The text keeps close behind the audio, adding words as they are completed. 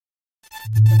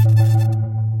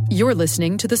You're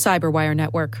listening to the Cyberwire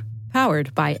Network,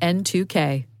 powered by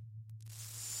N2K.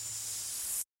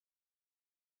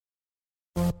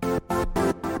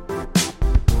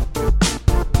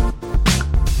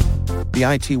 The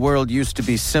IT world used to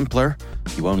be simpler.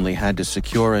 You only had to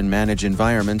secure and manage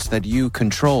environments that you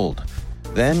controlled.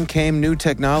 Then came new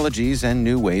technologies and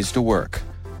new ways to work.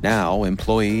 Now,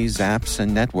 employees, apps,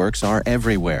 and networks are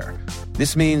everywhere.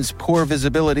 This means poor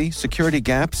visibility, security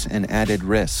gaps, and added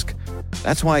risk.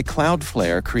 That's why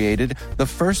Cloudflare created the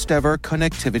first-ever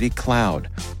connectivity cloud.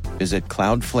 Visit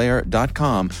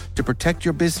cloudflare.com to protect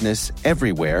your business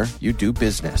everywhere you do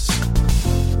business.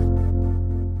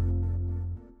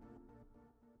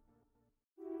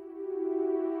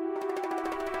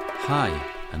 Hi,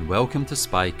 and welcome to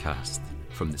Spycast,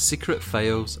 from the secret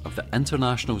files of the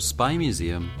International Spy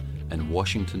Museum in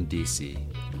Washington, D.C.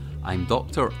 I'm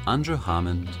Dr. Andrew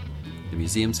Hammond, the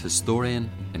museum's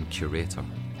historian and curator.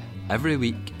 Every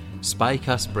week,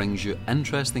 Spycast brings you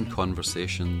interesting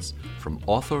conversations from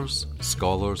authors,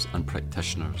 scholars, and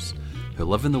practitioners who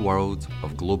live in the world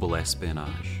of global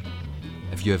espionage.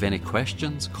 If you have any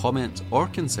questions, comments, or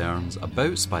concerns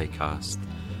about Spycast,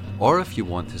 or if you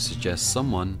want to suggest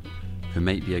someone who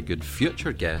might be a good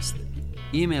future guest,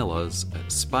 email us at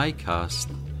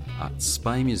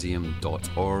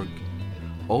spycast@spymuseum.org.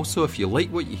 Also, if you like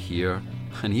what you hear,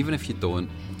 and even if you don't,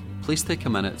 please take a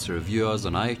minute to review us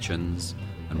on iTunes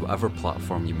and whatever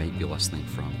platform you might be listening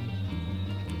from.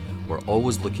 We're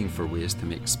always looking for ways to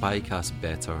make Spycast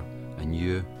better, and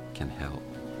you can help.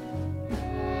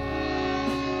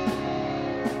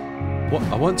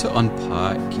 I want to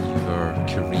unpack your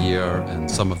career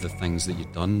and some of the things that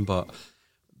you've done, but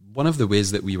one of the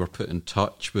ways that we were put in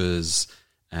touch was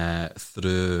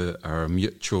through our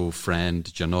mutual friend,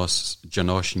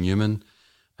 Janosch Newman.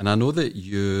 And I know that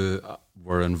you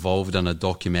were involved in a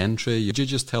documentary. Could you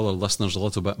just tell our listeners a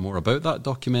little bit more about that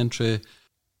documentary?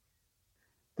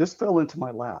 This fell into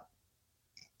my lap.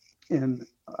 In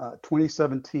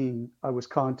 2017, I was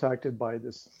contacted by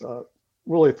this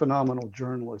really phenomenal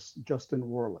journalist, Justin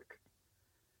Warlick.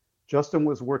 Justin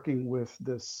was working with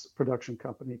this production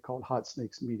company called Hot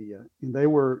Snakes Media, and they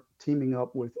were teaming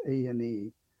up with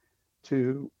A&E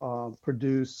to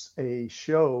produce a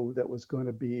show that was going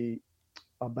to be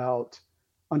about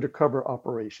undercover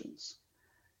operations.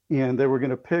 And they were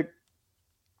going to pick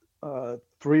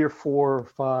 3 or 4 or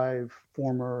 5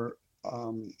 former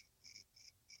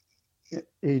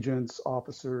agents,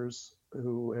 officers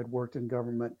who had worked in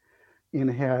government and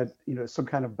had, some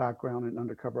kind of background in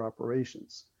undercover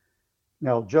operations.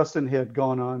 Now, Justin had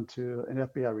gone on to an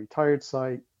FBI retired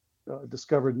site,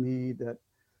 discovered me that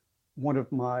one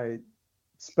of my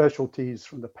specialties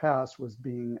from the past was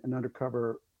being an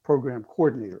undercover program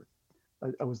coordinator.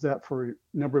 I was that for a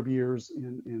number of years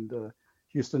in the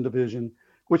Houston division,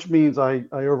 which means I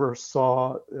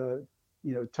oversaw,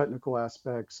 technical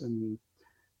aspects and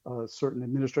certain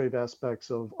administrative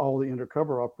aspects of all the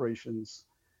undercover operations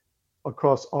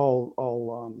across all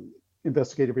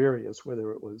investigative areas,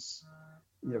 whether it was,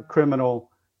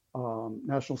 criminal,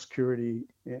 national security,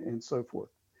 and so forth.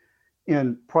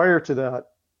 And prior to that,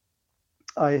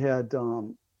 I had,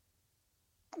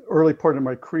 early part of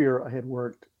my career, I had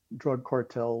worked drug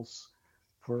cartels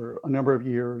for a number of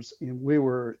years, and we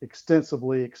were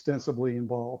extensively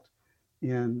involved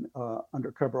in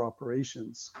undercover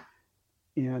operations.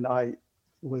 And I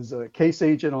was a case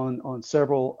agent on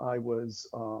several. I was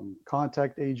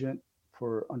contact agent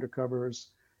for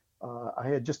undercovers. I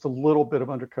had just a little bit of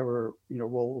undercover,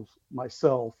 roles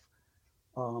myself.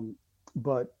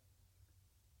 But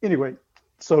anyway,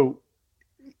 so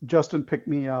Justin picked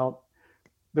me out.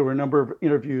 There were a number of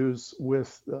interviews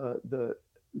with the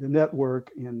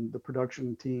network and the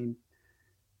production team.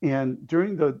 And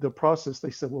during the process,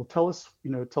 they said, well, tell us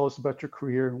about your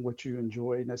career and what you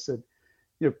enjoyed. And I said,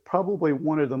 probably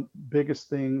one of the biggest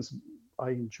things I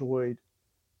enjoyed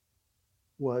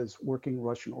was working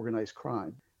Russian organized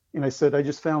crime. And I said, I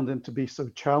just found them to be so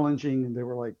challenging, and they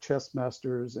were like chess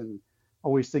masters and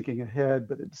always thinking ahead,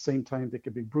 but at the same time, they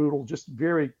could be brutal, just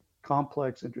very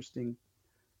complex, interesting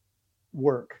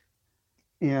work.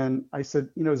 And I said,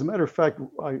 as a matter of fact,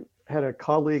 I had a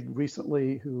colleague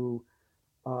recently who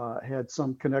had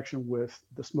some connection with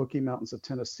the Smoky Mountains of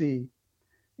Tennessee.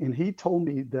 And he told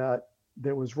me that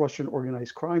there was Russian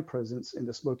organized crime presence in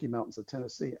the Smoky Mountains of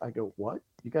Tennessee. I go, what?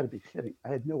 You got to be kidding. I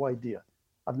had no idea.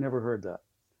 I've never heard that.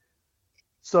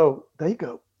 So they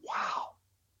go, wow,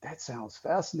 that sounds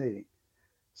fascinating.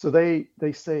 So they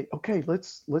say, okay,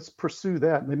 let's pursue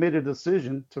that. And they made a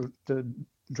decision to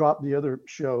drop the other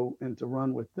show and to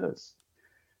run with this.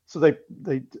 So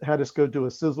they had us go do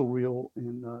a sizzle reel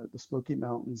in the Smoky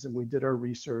Mountains, and we did our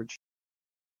research.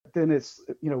 Then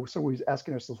so we're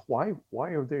asking ourselves, why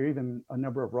are there even a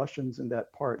number of Russians in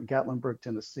that part in Gatlinburg,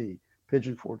 Tennessee,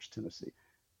 Pigeon Forge, Tennessee?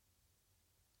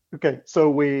 Okay, so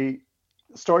we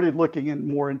started looking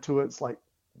more into it. It's like,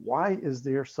 why is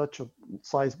there such a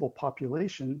sizable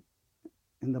population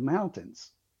in the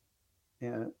mountains?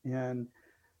 And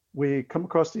we come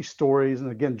across these stories,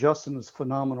 and again, Justin is a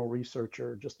phenomenal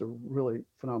researcher, just a really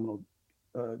phenomenal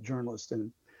journalist. And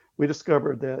we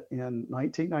discovered that in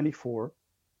 1994,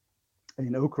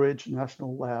 an Oak Ridge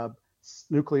National Lab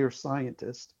nuclear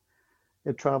scientist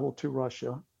had traveled to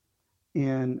Russia,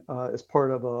 and as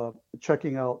part of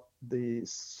checking out the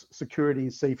security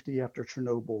and safety after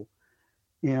Chernobyl,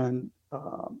 and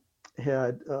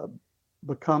had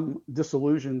become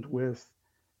disillusioned with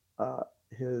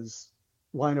his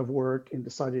line of work and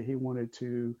decided he wanted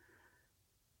to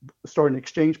start an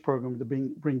exchange program to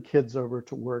bring kids over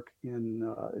to work in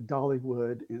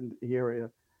Dollywood and the area.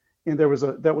 And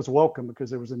that was welcome because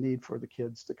there was a need for the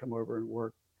kids to come over and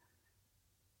work.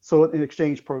 So an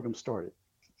exchange program started.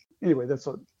 Anyway, that's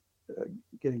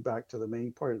getting back to the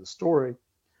main part of the story,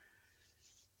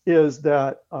 is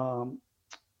that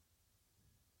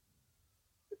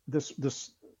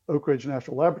this Oak Ridge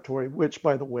National Laboratory, which,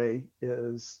 by the way,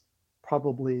 is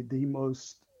probably the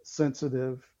most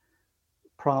sensitive,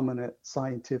 prominent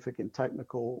scientific and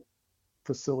technical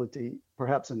facility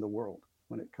perhaps in the world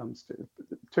when it comes to,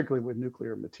 particularly with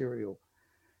nuclear material.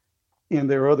 And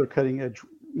there are other cutting edge,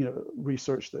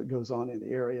 research that goes on in the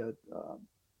area,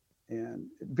 and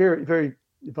very, very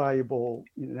valuable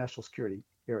national security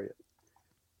area.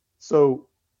 So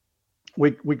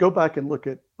we go back and look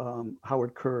at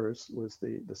Howard Kurz was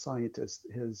the scientist,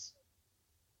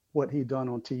 what he'd done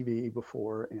on TV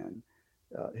before, and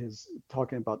his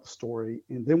talking about the story.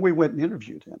 And then we went and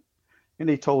interviewed him, and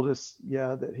he told us,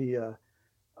 that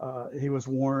he was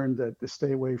warned that to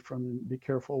stay away from, be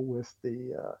careful with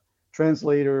the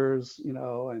translators,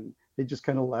 and he just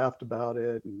kind of laughed about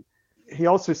it. And he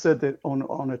also said that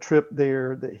on a trip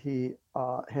there that he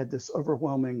had this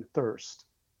overwhelming thirst.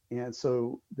 And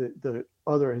so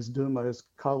his Duma, his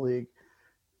colleague,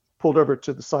 pulled over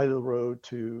to the side of the road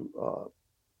to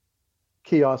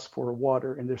kiosk for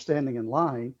water, and they're standing in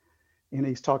line, and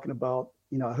he's talking about,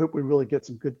 I hope we really get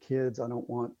some good kids. I don't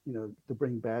want, to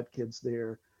bring bad kids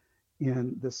there.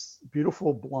 And this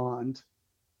beautiful blonde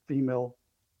female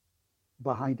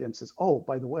behind him says, "Oh,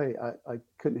 by the way, I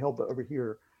couldn't help but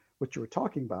overhear what you were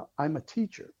talking about. I'm a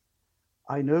teacher.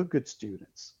 I know good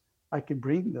students. I can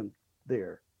bring them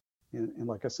there." And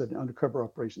like I said, in undercover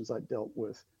operations, I dealt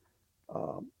with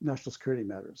national security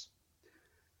matters.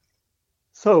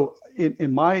 So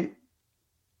in my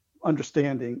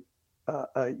understanding,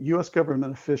 a U.S.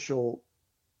 government official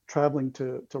traveling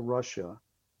to Russia,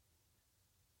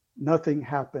 nothing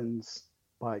happens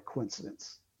by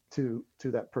coincidence to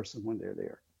that person when they're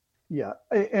there. Yeah,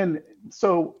 and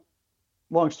so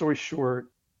long story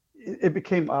short, it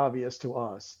became obvious to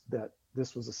us that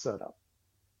this was a setup.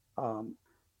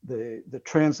 The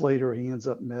translator he ends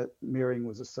up marrying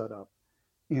was a setup,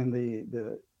 and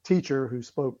the teacher who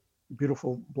spoke,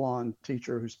 beautiful blonde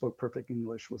teacher who spoke perfect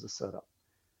English, was a setup.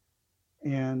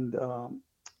 And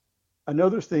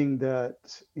another thing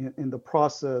that in the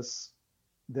process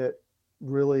that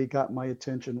really got my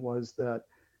attention was that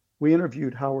we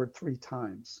interviewed Howard 3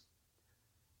 times.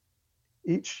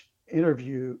 Each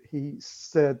interview, he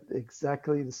said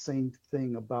exactly the same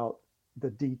thing about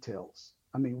the details.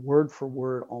 I mean, word for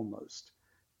word almost.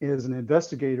 As an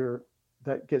investigator,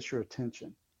 that gets your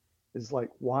attention. It's like,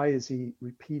 why is he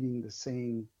repeating the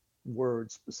same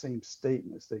words, the same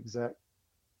statements, the exact?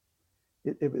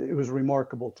 It was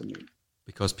remarkable to me.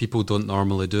 Because people don't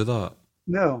normally do that.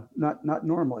 No, not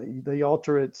normally. They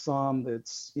alter it some.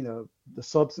 It's, the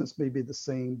substance may be the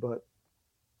same, but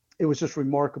it was just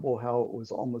remarkable how it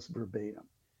was almost verbatim.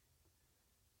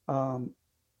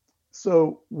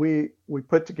 So we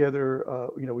put together,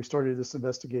 we started this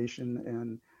investigation,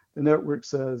 and the network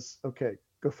says, okay,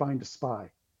 go find a spy.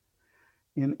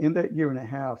 In that year and a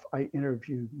half, I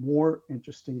interviewed more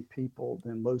interesting people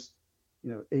than most,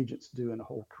 agents do in a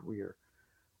whole career.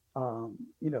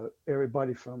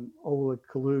 Everybody from Oleg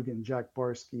Kalugin, Jack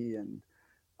Barsky, and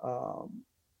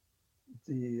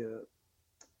the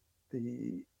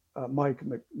Mike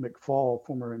McFall,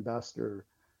 former ambassador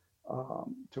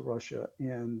to Russia,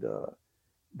 and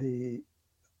the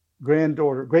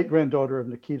great granddaughter of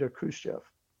Nikita Khrushchev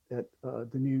at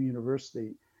the New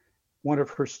University. One of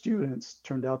her students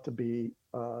turned out to be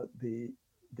the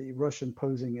Russian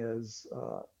posing as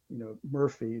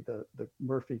Murphy, the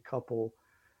Murphy couple,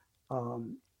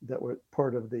 that were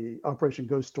part of the Operation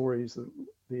Ghost Stories.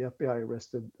 The FBI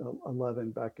arrested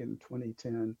 11 back in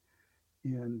 2010,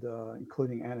 and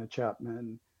including Anna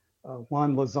Chapman,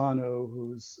 Juan Lozano,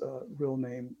 whose real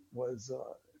name was,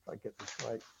 if I get this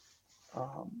right,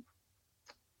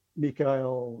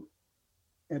 Mikhail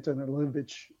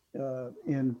Antonovich,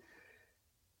 and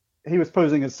he was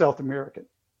posing as South American.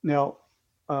 Now,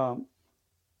 I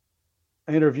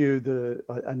interviewed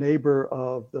a neighbor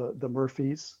of the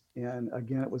Murphys, and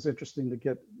again, it was interesting to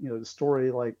get the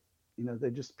story. Like,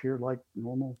 they just appeared like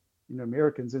normal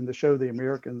Americans. In the show, the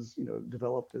Americans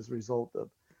developed as a result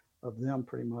of them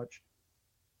pretty much.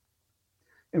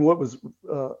 And what was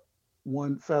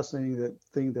one fascinating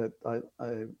thing that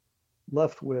I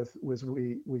left with was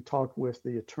we talked with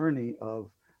the attorney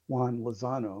of Juan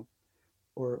Lozano,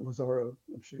 or Lazaro,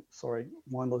 sorry,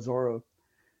 Juan Lazaro,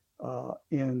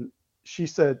 and she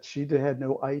said she had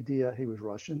no idea he was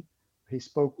Russian, he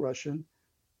spoke Russian,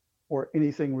 or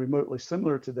anything remotely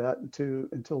similar to that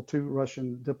until two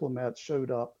Russian diplomats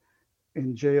showed up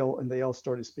in jail and they all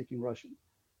started speaking Russian.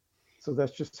 So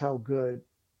that's just how good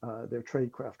their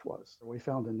tradecraft was. We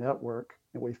found a network,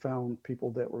 and we found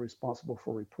people that were responsible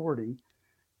for reporting,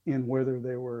 and whether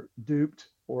they were duped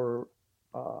or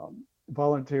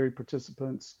voluntary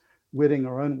participants, witting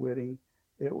or unwitting,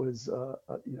 it was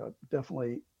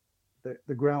definitely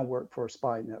the groundwork for a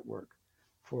spy network,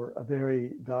 for a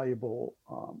very valuable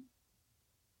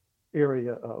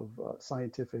area of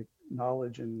scientific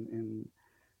knowledge and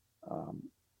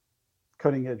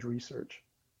cutting edge research.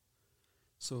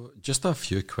 So just a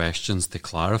few questions to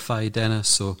clarify, Dennis.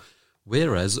 So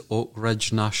where is Oak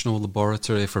Ridge National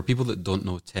Laboratory? For people that don't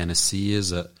know Tennessee,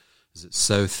 is it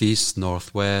southeast,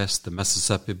 northwest, the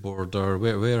Mississippi border?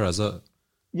 Where is it?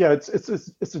 Yeah,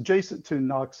 it's adjacent to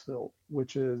Knoxville,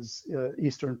 which is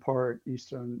eastern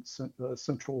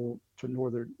central to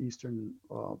northern eastern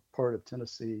part of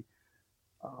Tennessee.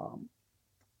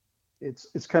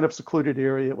 It's kind of secluded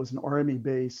area. It was an Army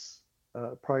base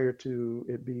prior to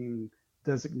it being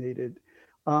designated.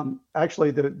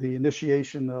 Actually, the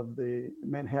initiation of the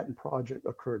Manhattan Project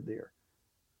occurred there.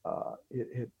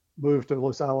 It moved to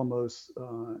Los Alamos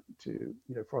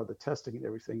for the testing and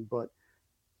everything, but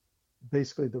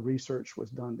basically the research was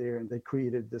done there, and they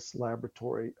created this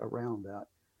laboratory around that.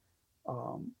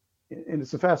 And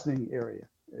it's a fascinating area.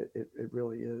 It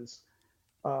really is.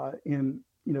 And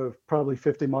probably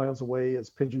 50 miles away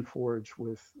is Pigeon Forge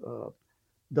with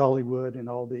Dollywood and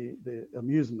all the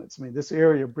amusements. I mean, this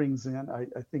area brings in,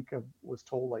 I think I was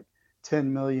told, like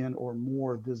 10 million or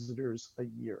more visitors a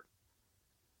year.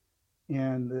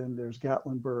 And then there's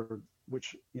Gatlinburg,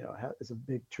 which is a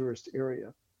big tourist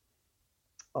area.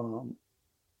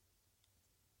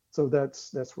 So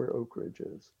that's where Oak Ridge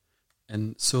is.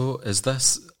 And so is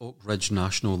this Oak Ridge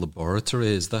National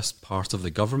Laboratory, is this part of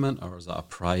the government, or is that a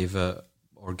private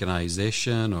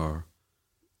organization, or?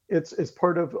 It's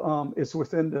part of, it's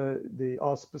within the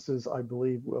auspices, I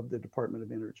believe, of the Department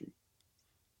of Energy.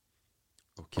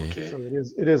 Okay. So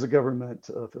it is a government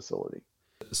facility.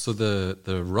 So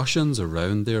the Russians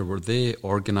around there, were they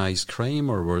organized crime,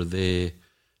 or were they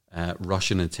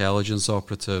Russian intelligence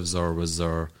operatives, or was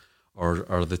there, or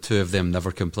are the two of them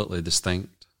never completely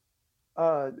distinct?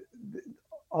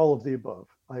 All of the above,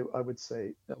 I would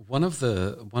say. One of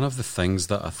the things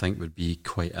that I think would be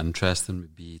quite interesting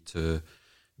would be to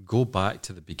go back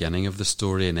to the beginning of the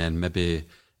story and then maybe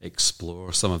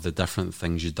explore some of the different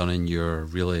things you've done in your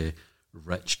really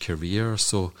rich career.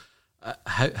 So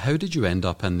how did you end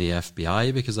up in the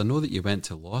FBI? Because I know that you went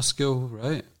to law school,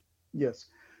 right? Yes.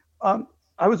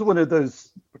 I was one of those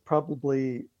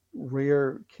probably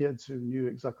rare kids who knew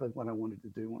exactly what I wanted to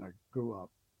do when I grew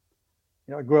up.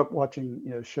 I grew up watching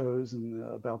shows and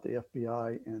about the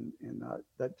FBI, and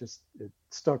that just it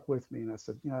stuck with me. And I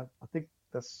said, I think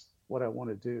that's what I want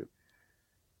to do.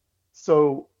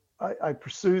 So I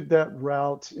pursued that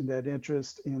route and that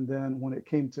interest. And then when it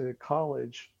came to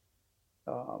college,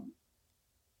 I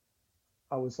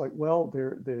was like, well,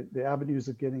 the avenues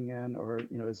of getting in are,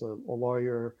 as a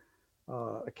lawyer,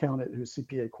 accountant who's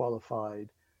CPA qualified,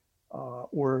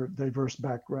 or diverse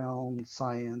background,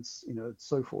 science,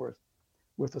 so forth,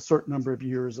 with a certain number of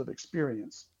years of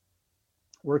experience,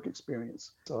 work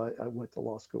experience. So I went the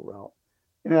law school route.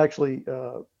 And actually,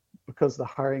 because the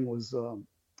hiring was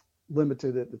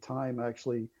limited at the time, I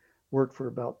actually worked for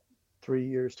about 3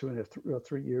 years,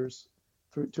 2.5 years,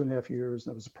 2.5 years,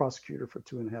 and I was a prosecutor for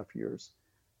 2.5 years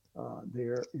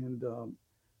there. And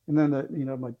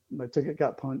then my ticket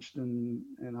got punched, and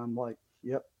I'm like,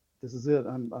 yep, this is it.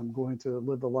 I'm going to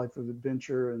live the life of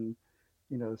adventure and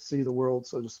see the world,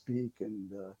 so to speak.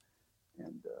 And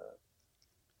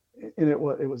And it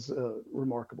was a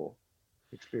remarkable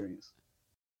experience.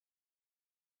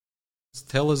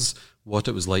 Tell us what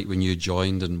it was like when you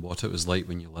joined and what it was like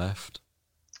when you left.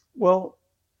 Well,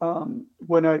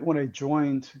 when I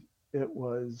joined, it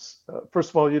was first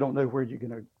of all, you don't know where you're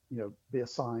going to be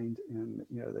assigned, and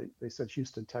they said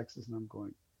Houston, Texas, and I'm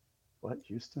going, what,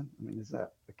 Houston? I mean, is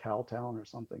that a cow town or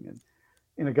something?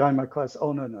 And a guy in my class,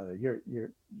 oh no, you're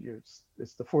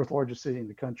it's the fourth largest city in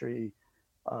the country.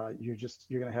 You're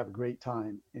going to have a great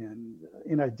time,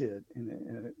 and I did,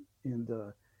 and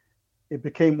it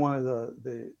became one of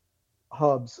the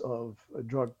hubs of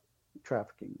drug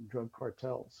trafficking, drug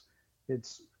cartels.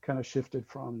 It's kind of shifted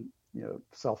from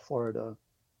South Florida,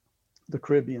 the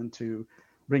Caribbean, to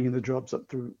bringing the drugs up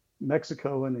through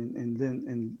Mexico, and then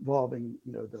involving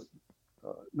the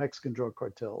Mexican drug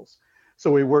cartels.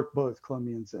 So we worked both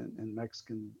Colombians and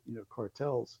Mexican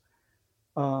cartels.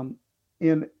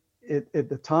 And at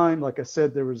the time, like I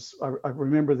said, there was I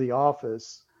remember the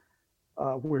office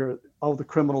where all the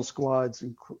criminal squads,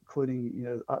 including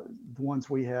the ones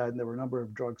we had, and there were a number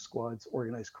of drug squads,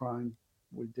 organized crime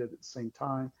we did at the same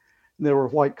time. And there were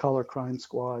white collar crime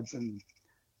squads and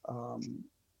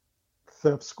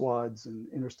theft squads and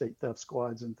interstate theft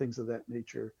squads and things of that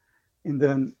nature. And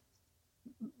then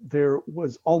there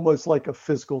was almost like a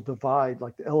physical divide,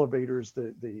 like the elevators,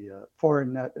 the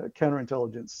foreign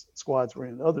counterintelligence squads were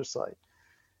in the other side.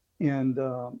 And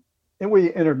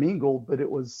we intermingled, but it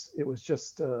was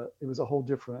just it was a whole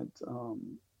different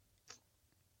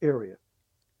area.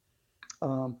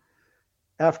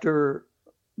 After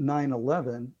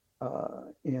 9/11,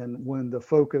 and when the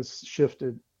focus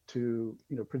shifted to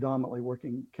predominantly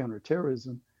working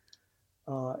counterterrorism,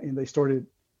 and they started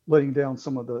letting down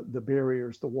some of the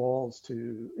barriers, the walls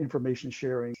to information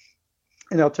sharing.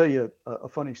 And I'll tell you a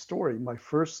funny story. My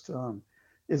first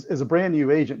as a brand new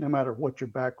agent, no matter what your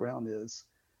background is,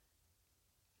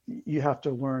 you have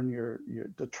to learn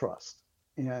the trust.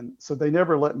 And so they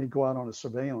never let me go out on a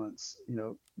surveillance,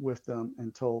 with them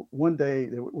until one day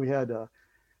we had a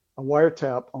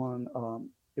wiretap on,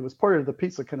 it was part of the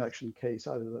Pizza Connection case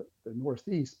out of the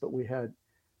Northeast, but we had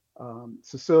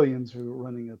Sicilians who were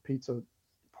running a pizza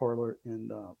parlor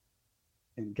in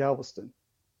Galveston,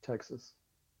 Texas.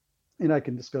 And I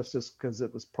can discuss this because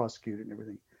it was prosecuted and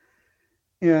everything.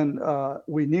 And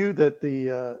we knew that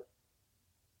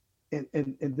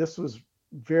and this was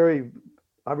very,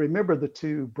 I remember the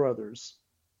two brothers,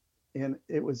 and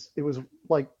it was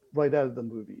like right out of the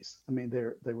movies. I mean,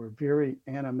 they were very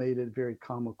animated, very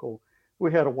comical.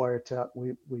 We had a wiretap.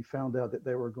 We found out that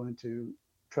they were going to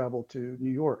travel to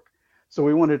New York. So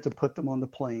we wanted to put them on the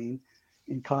plane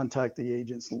and contact the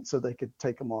agents so they could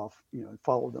take them off, and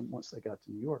follow them once they got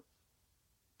to New York.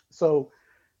 So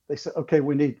they said, okay,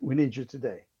 we need you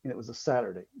today. And it was a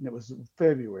Saturday, and it was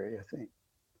February, I think.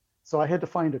 So I had to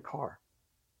find a car.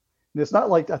 And it's not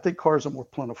like, I think cars are more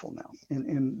plentiful now.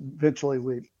 And eventually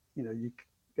you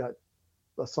got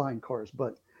assigned cars.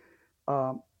 But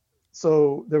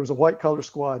so there was a white collar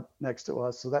squad next to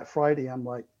us. So that Friday, I'm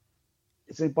like,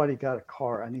 has anybody got a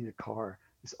car? I need a car.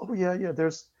 He said, oh yeah.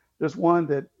 There's one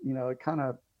that, it kind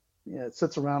of, it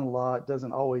sits around a lot,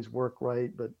 doesn't always work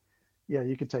right, but yeah,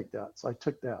 you can take that. So I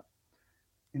took that,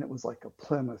 and it was like a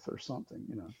Plymouth or something,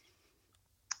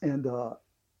 And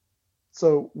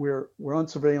so we're on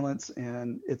surveillance,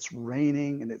 and it's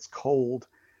raining and it's cold,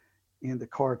 and the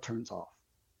car turns off,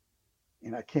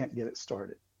 and I can't get it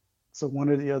started. So one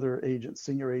of the other agents,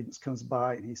 senior agents, comes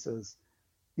by, and he says,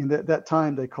 in that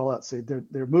time they call out, say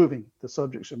they're moving, the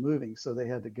subjects are moving, so they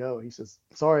had to go. He says,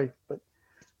 sorry, but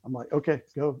I'm like, okay,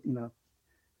 go,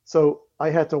 So I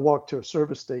had to walk to a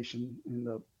service station in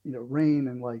the rain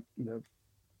and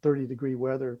 30-degree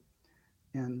weather,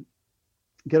 and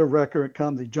get a wrecker. It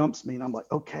comes, he jumps me, and I'm like,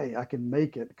 okay, I can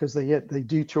make it, because they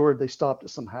detoured, they stopped at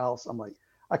some house. I'm like,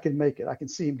 I can make it. I can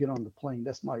see him get on the plane.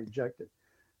 That's my objective.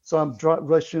 So I'm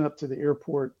rushing up to the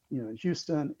airport, in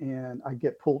Houston, and I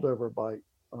get pulled over by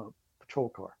a patrol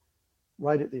car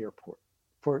right at the airport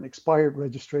for an expired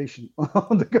registration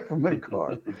on the government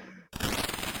car.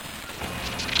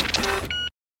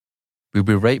 We'll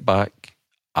be right back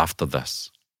after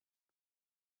this.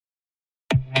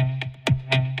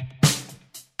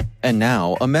 And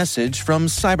now, a message from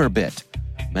Cyberbit.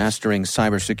 Mastering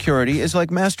cybersecurity is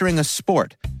like mastering a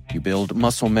sport. You build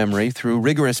muscle memory through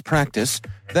rigorous practice,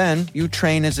 then you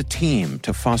train as a team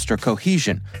to foster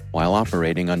cohesion while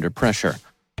operating under pressure.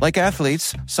 Like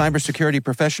athletes, cybersecurity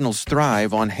professionals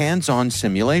thrive on hands-on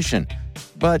simulation.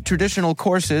 But traditional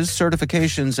courses,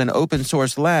 certifications, and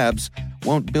open-source labs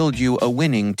won't build you a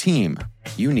winning team.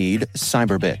 You need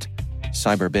Cyberbit.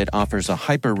 Cyberbit offers a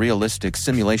hyper-realistic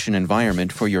simulation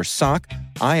environment for your SOC,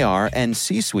 IR, and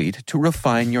C-suite to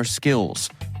refine your skills,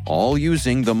 all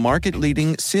using the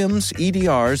market-leading SIEMs,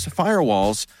 EDRs,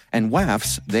 firewalls, and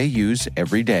WAFs they use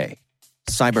every day.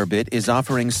 Cyberbit is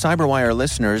offering CyberWire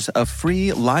listeners a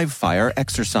free live-fire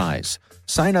exercise.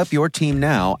 Sign up your team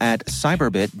now at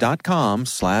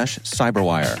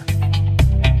cyberbit.com/cyberwire.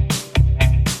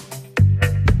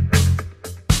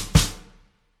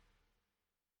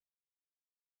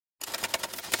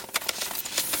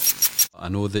 I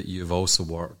know that you've also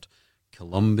worked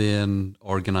Colombian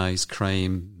organized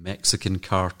crime, Mexican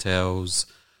cartels,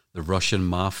 the Russian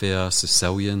mafia,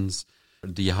 Sicilians.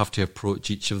 Do you have to approach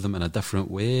each of them in a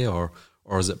different way, or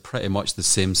is it pretty much the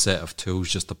same set of tools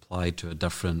just applied to a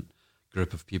different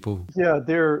group of people? Yeah,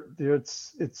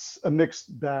 it's a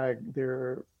mixed bag.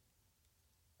 There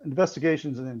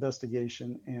investigation's an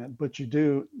investigation, but you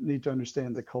do need to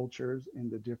understand the cultures and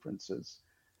the differences.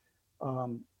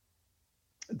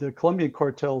 The Colombian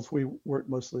cartels, we worked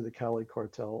mostly the Cali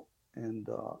cartel, and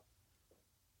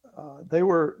they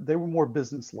were more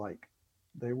business-like.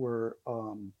 They were.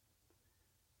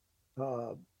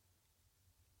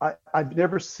 I've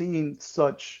never seen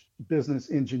such business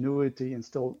ingenuity, and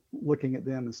still looking at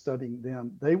them and studying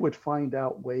them. They would find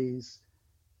out ways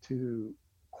to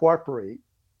cooperate,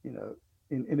 and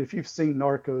if you've seen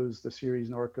Narcos, the series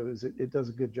Narcos, it does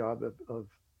a good job of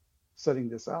setting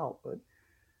this out, but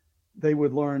they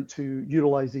would learn to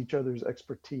utilize each other's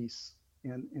expertise,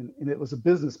 and it was a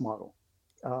business model.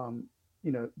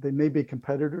 They may be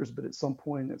competitors, but at some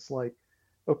point it's like,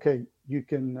 okay, you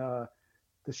can, the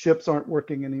ships aren't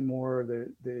working anymore,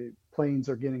 the planes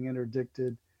are getting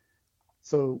interdicted,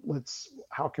 so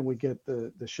how can we get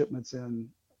the shipments in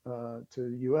to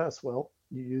the US? Well,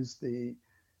 you use the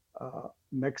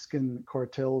Mexican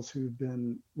cartels who've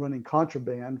been running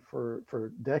contraband for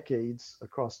decades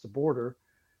across the border,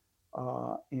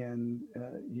 and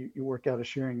you work out a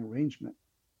sharing arrangement.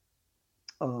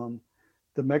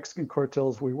 The Mexican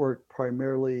cartels, we worked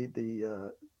primarily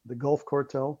the Gulf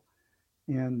cartel,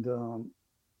 and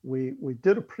we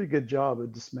did a pretty good job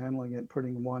of dismantling it,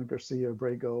 putting Juan Garcia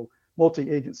Abrego,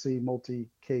 multi-agency,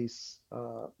 multi-case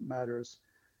matters,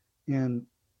 and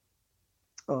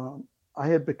I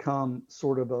had become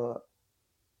sort of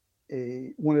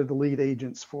one of the lead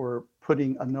agents for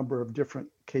putting a number of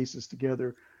different cases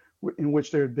together, in which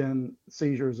there had been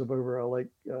seizures of over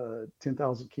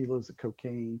 10,000 kilos of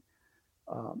cocaine,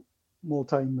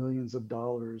 multi-millions of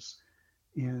dollars.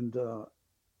 And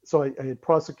so I had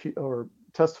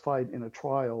testified in a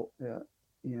trial,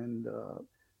 and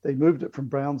they moved it from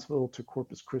Brownsville to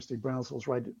Corpus Christi. Brownsville's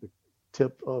right at the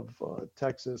tip of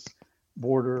Texas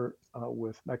border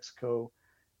with Mexico,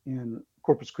 and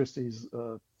Corpus Christi's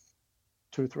 2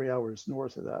 or 3 hours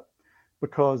north of that,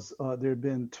 because there had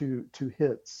been two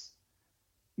hits.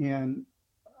 And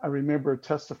I remember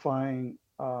testifying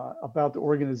about the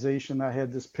organization. I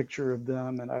had this picture of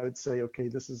them, and I would say, okay,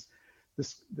 this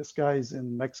guy's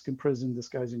in Mexican prison, this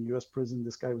guy's in US prison,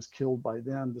 this guy was killed by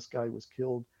them, this guy was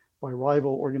killed by a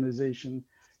rival organization,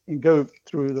 and go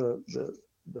through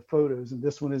the photos, and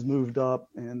this one is moved up,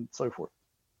 and so forth.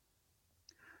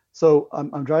 So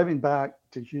I'm driving back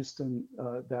to Houston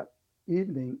that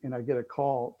evening, and I get a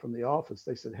call from the office.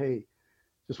 They said, hey,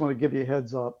 just want to give you a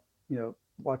heads up,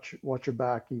 watch your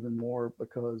back even more,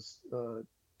 because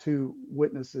 2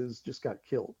 witnesses just got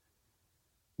killed.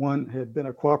 One had been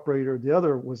a cooperator, the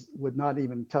other would not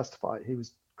even testify. He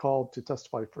was called to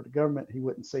testify for the government. He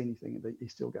wouldn't say anything, and he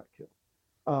still got killed.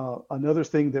 Another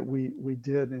thing that we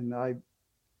did, and I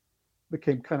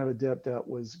became kind of adept at,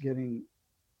 was getting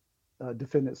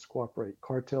defendants to cooperate,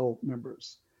 cartel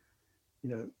members,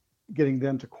 getting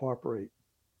them to cooperate.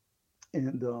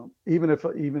 And even if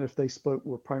they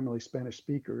were primarily Spanish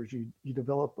speakers, you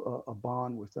develop a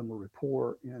bond with them, a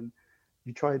rapport, and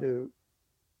you try to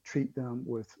treat them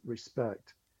with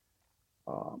respect.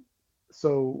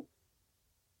 So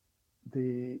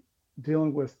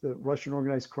dealing with the Russian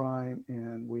organized crime,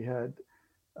 and we had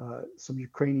some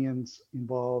Ukrainians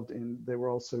involved, and they were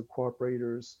also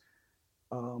cooperators.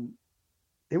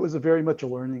 It was very much a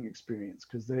learning experience,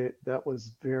 because that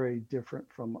was very different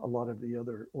from a lot of the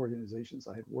other organizations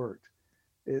I had worked.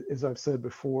 As I've said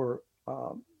before,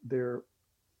 they're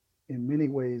in many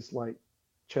ways like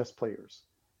chess players,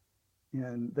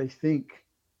 and they think,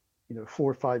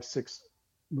 4, 5, 6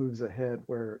 moves ahead,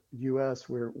 where US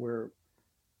we're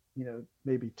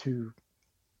maybe two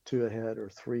ahead or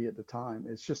 3 at the time.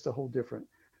 It's just a whole different,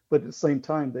 but at the same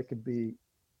time, they could be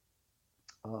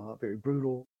very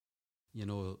brutal.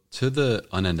 To the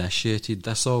uninitiated,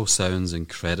 this all sounds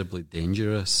incredibly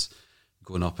dangerous.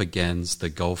 going up against the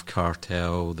Gulf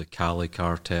cartel, the Cali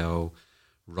cartel,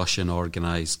 Russian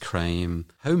organized crime.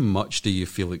 How much do you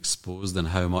feel exposed, and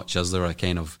how much is there a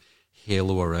kind of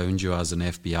halo around you as an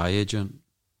FBI agent?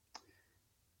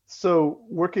 So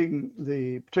working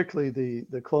particularly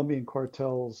the Colombian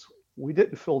cartels, we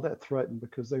didn't feel that threatened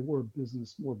because they were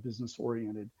more business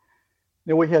oriented.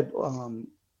 Now we had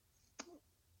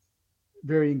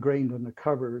very ingrained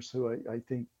undercovers who I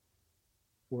think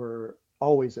were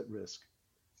always at risk,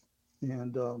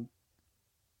 and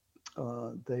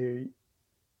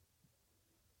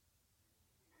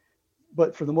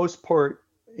but for the most part,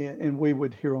 and we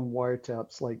would hear on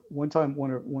wiretaps. Like one time,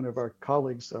 one of our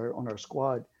colleagues on our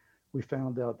squad, we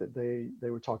found out that they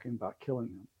were talking about killing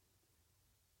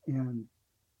him, and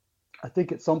I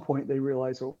think at some point they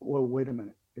realized, oh, well, wait a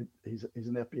minute, he's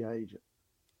an FBI agent.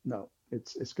 No,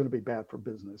 it's going to be bad for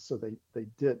business. So they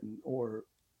didn't, or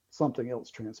something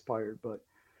else transpired. But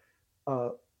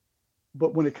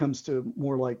when it comes to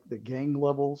more like the gang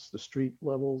levels, the street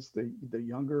levels, the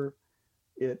younger,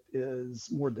 it is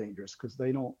more dangerous because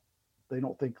they don't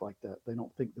think like that. They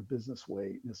don't think the business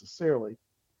way necessarily,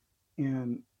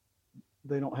 and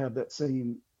they don't have that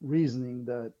same reasoning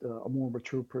that a more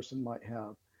mature person might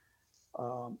have.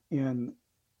 And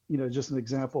just an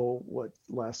example,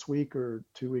 last week or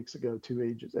 2 weeks ago, two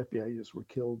FBI agents were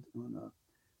killed on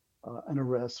an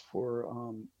arrest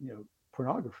for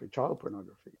pornography, child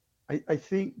pornography. I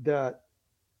think that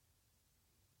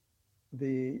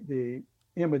the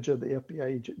image of the FBI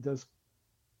agent does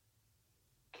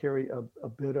carry a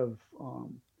bit of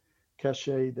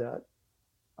cachet that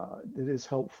is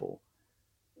helpful,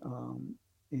 and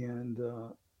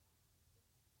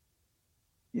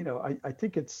I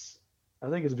think it's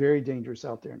very dangerous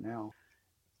out there now.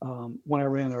 When I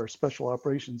ran our special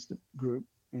operations group,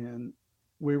 and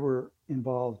we were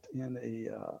involved in a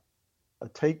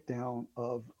takedown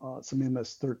of some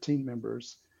MS-13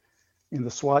 members, and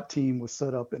the SWAT team was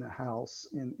set up in a house,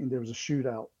 and there was a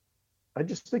shootout. I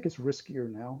just think it's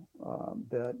riskier now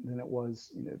than it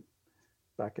was,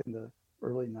 back in the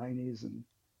early 90s, and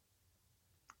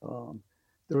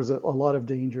there was a lot of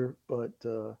danger, but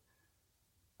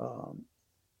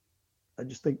I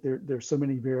just think there's so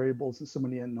many variables and so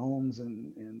many unknowns,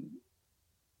 and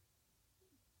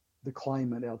the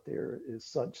climate out there is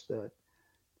such that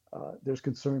there's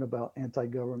concern about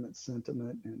anti-government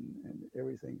sentiment and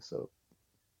everything. So,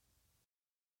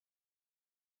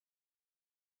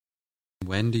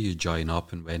 when do you join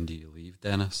up and when do you leave,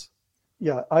 Dennis?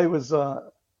 Yeah, I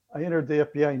entered the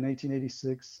FBI in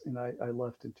 1986, and I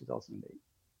left in 2008.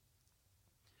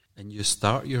 And you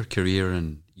start your career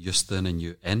in Houston and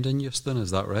you end in Houston,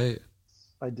 is that right?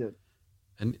 I did.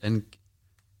 And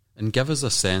give us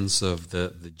a sense of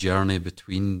the journey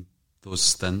between those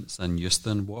stints in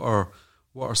Houston. What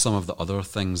are some of the other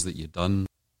things that you've done?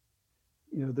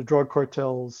 The drug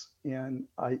cartels, and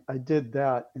I did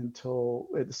that until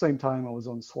at the same time I was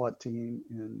on SWAT team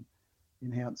and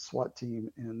enhanced SWAT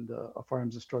team and a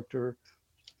firearms instructor.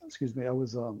 Excuse me, I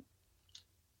was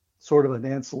sort of an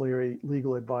ancillary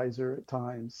legal advisor at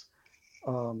times.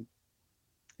 And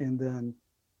then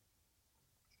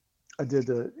I did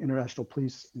the international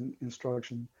police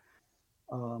instruction.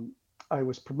 I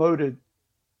was promoted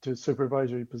to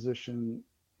supervisory position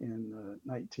in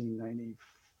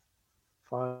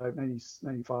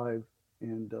 1995,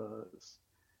 and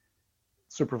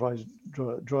supervised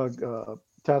drug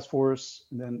task force,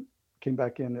 and then came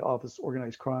back in the Office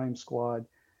Organized Crime Squad.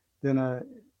 Then I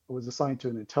was assigned to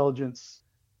an intelligence,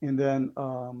 and then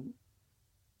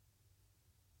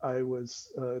I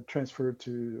was transferred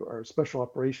to our special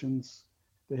operations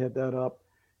to head that up,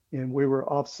 and we were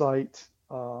offsite,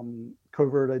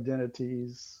 covert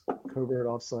identities, covert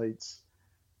offsites,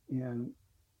 and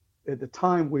at the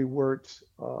time we worked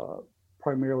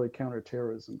primarily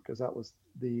counterterrorism because that was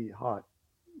the hot,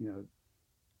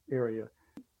 area.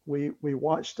 We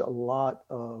watched a lot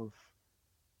of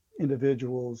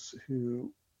individuals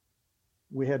who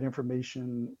we had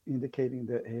information indicating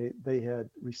that they had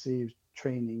received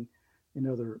training in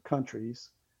other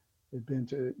countries, had been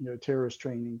to terrorist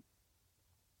training.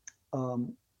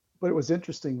 But it was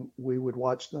interesting. We would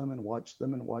watch them and watch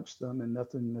them and watch them, and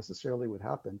nothing necessarily would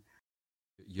happen.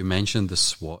 You mentioned the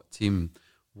SWAT team.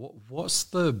 What's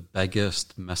the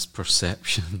biggest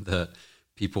misperception that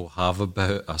people have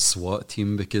about a SWAT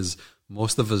team? Because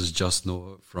most of us just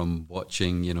know it from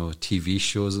watching, TV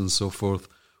shows and so forth.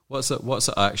 What's it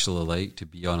actually like to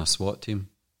be on a SWAT team?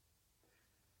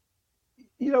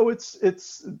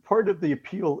 It's part of the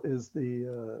appeal is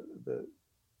the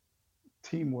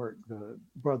teamwork, the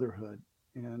brotherhood,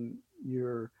 and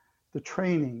the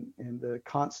training and the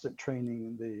constant training,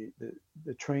 and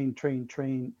the train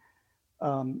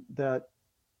that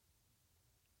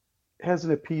has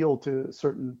an appeal to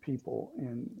certain people,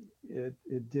 and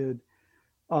it did.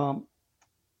 Um,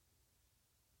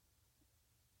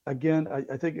 Again,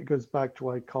 I think it goes back to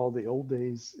what I call the old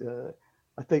days.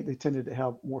 I think they tended to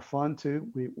have more fun too.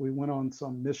 We went on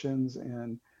some missions,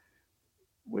 and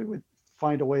we would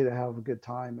find a way to have a good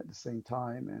time at the same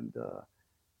time. And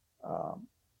um,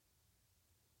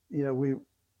 we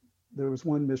there was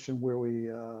one mission where we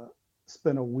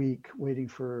spent a week waiting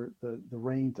for the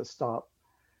rain to stop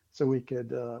so we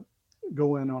could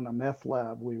go in on a meth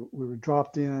lab. We were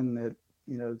dropped in at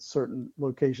certain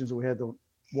locations. We had to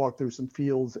walk through some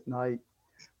fields at night,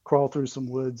 crawl through some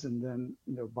woods, and then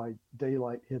by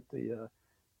daylight hit the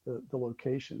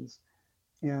locations.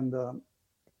 And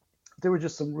there were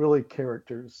just some really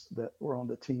characters that were on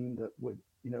the team that would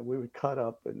we would cut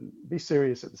up and be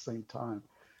serious at the same time.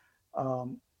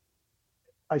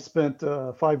 I spent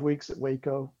 5 weeks at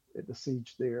Waco at the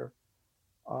siege there.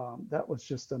 That was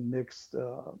just a mixed,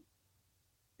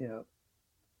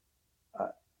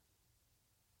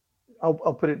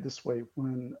 I'll put it this way: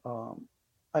 when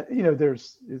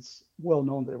it's well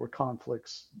known there were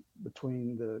conflicts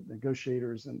between the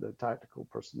negotiators and the tactical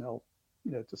personnel,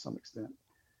 to some extent.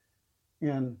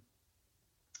 And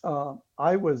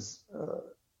I was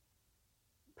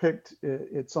picked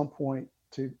at some point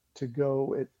to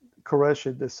go. Koresh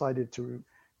had decided to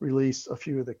release a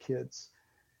few of the kids,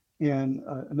 and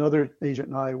another agent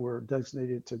and I were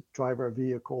designated to drive our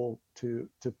vehicle to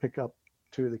pick up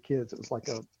two of the kids. It was like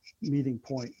a meeting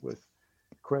point with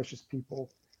Koresh's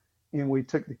people, and we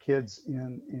took the kids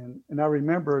in. And I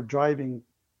remember driving.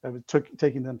 I was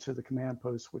taking them to the command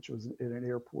post, which was at an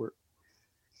airport.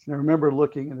 And I remember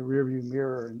looking in the rearview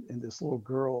mirror and this little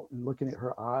girl and looking at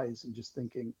her eyes and just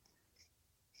thinking,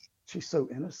 she's so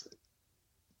innocent.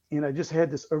 And I just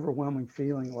had this overwhelming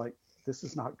feeling like this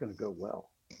is not going to go well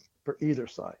for either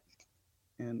side.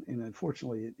 And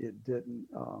unfortunately, it didn't.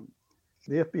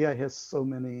 The FBI has so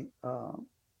many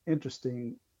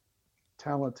interesting,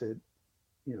 talented,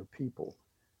 people,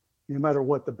 no matter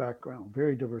what the background,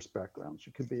 very diverse backgrounds.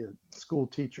 You could be a school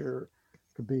teacher,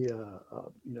 could be a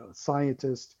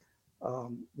scientist. I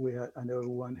know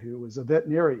one who was a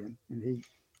veterinarian, and he,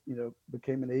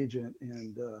 became an agent,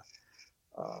 and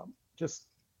just,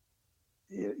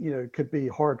 it could be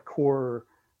hardcore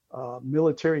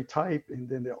military type, and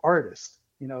then the artist.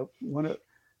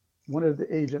 One of the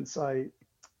agents I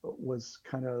was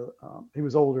kind of, he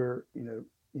was older,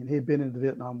 and he had been in the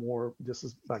Vietnam War. This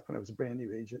is back when I was a brand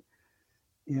new agent,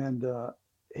 and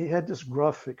he had this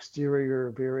gruff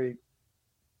exterior, very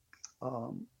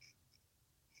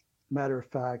matter of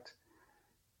fact.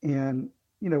 And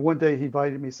one day he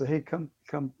invited me, said, "Hey, come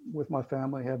with my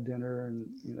family, have dinner, and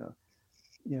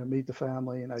meet the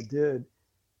family." And I did,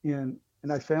 and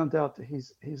I found out that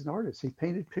he's an artist. He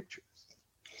painted pictures.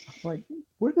 I'm like,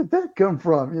 where did that come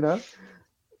from?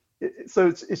 So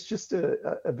it's just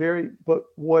a very, but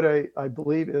what I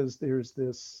believe is there's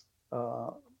this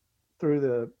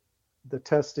through the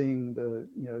testing,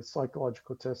 the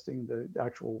psychological testing, the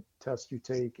actual test you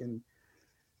take, and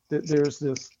there's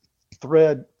this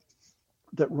thread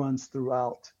that runs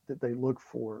throughout that they look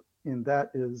for, and that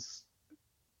is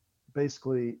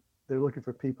basically they're looking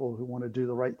for people who want to do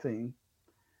the right thing,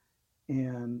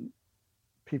 and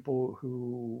people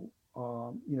who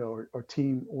are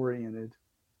team oriented.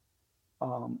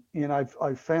 And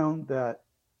I've found that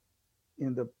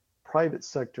in the private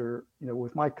sector,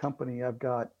 with my company, I've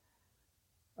got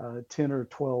 10 or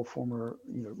 12 former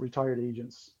retired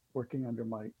agents working under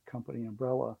my company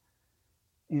umbrella,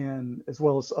 and as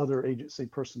well as other agency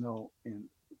personnel, and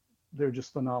they're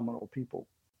just phenomenal people.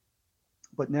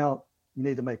 But now you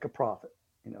need to make a profit,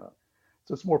 so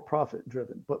it's more profit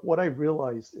driven. But what I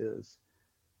realized is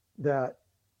that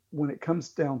when it comes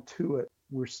down to it,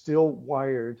 we're still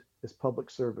wired as public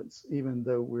servants, even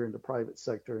though we're in the private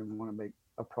sector and we want to make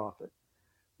a profit.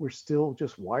 We're still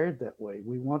just wired that way.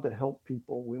 We want to help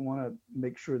people. We want to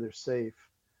make sure they're safe.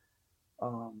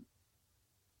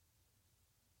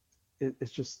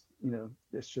 It's just,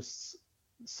 it's just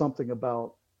something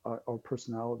about our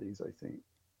personalities, I think.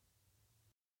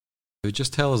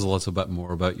 Just tell us a little bit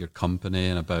more about your company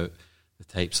and about the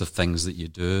types of things that you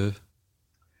do.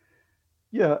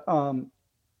 Yeah,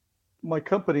 my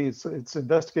company, it's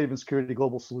Investigative and Security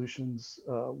Global Solutions.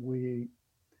 We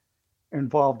are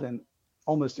involved in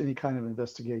almost any kind of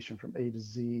investigation from A to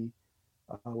Z.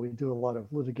 We do a lot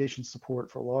of litigation support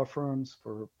for law firms,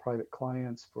 for private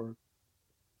clients, for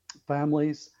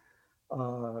families,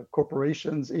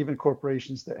 corporations, even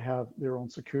corporations that have their own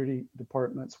security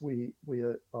departments. We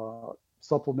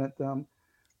supplement them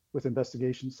with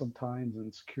investigations sometimes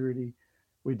and security.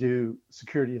 We do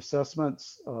security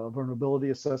assessments, vulnerability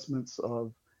assessments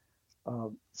of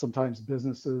sometimes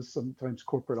businesses, sometimes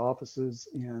corporate offices,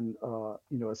 and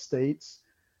estates,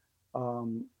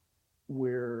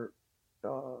 where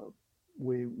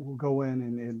we will go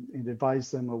in and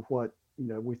advise them of what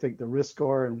we think the risks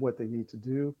are and what they need to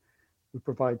do. We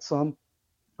provide some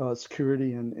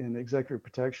security and executive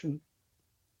protection.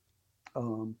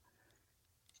 And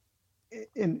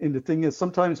the thing is,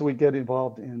 sometimes we get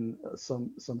involved in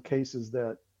some cases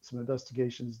some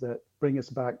investigations that bring us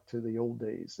back to the old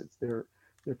days. They're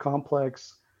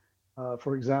complex.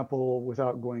 For example,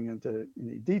 without going into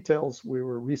any details, we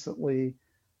were recently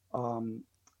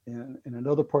in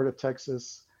another part of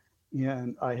Texas,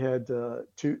 and I had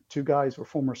two guys were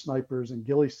former snipers in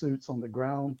ghillie suits on the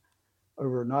ground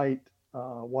overnight,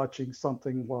 watching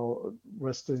something while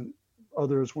resting.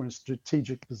 Others were in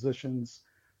strategic positions,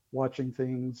 watching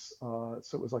things.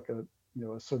 So it was like a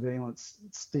surveillance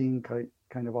sting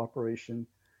kind of operation,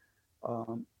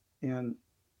 and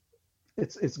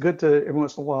it's good to every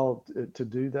once in a while to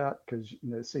do that, because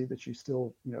see that you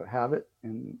still have it,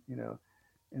 and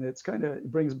and it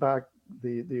brings back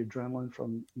the adrenaline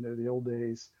from the old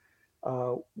days.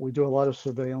 We do a lot of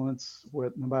surveillance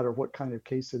with no matter what kind of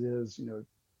case it is,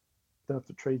 theft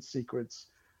of trade secrets,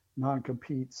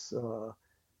 non-competes,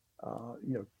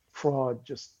 fraud.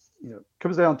 Just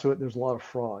comes down to it. There's a lot of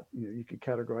fraud. You could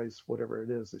categorize whatever it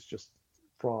is. It's just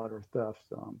fraud or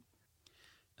theft.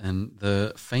 And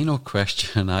the final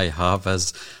question I have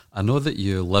is, I know that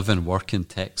you live and work in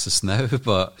Texas now,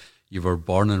 but you were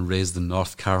born and raised in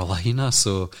North Carolina.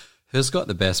 So who's got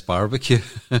the best barbecue?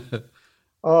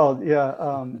 Oh yeah,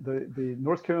 the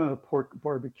North Carolina pork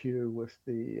barbecue with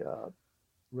the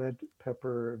red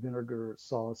pepper vinegar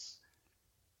sauce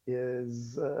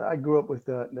is. I grew up with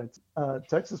that. That's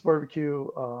Texas barbecue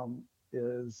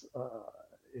is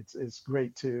it's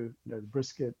great too. The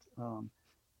brisket.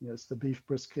 It's the beef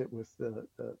brisket with the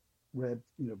red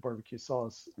barbecue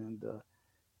sauce, and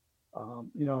I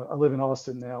live in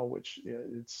Austin now, which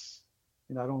it's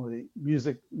not only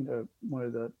music, one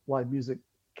of the live music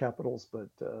capitals, but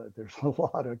there's a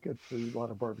lot of good food, a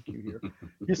lot of barbecue here.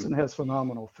 Houston has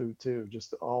phenomenal food too,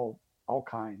 just all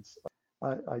kinds.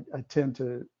 I tend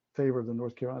to favor the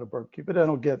North Carolina barbecue, but I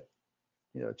don't get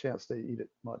a chance to eat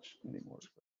it much anymore.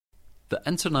 The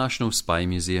International Spy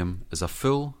Museum is a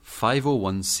full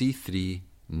 501c3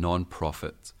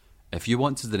 non-profit. If you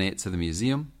want to donate to the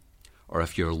museum, or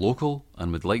if you're local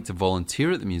and would like to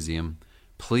volunteer at the museum,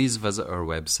 please visit our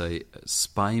website at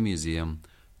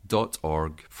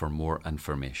spymuseum.org for more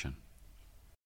information.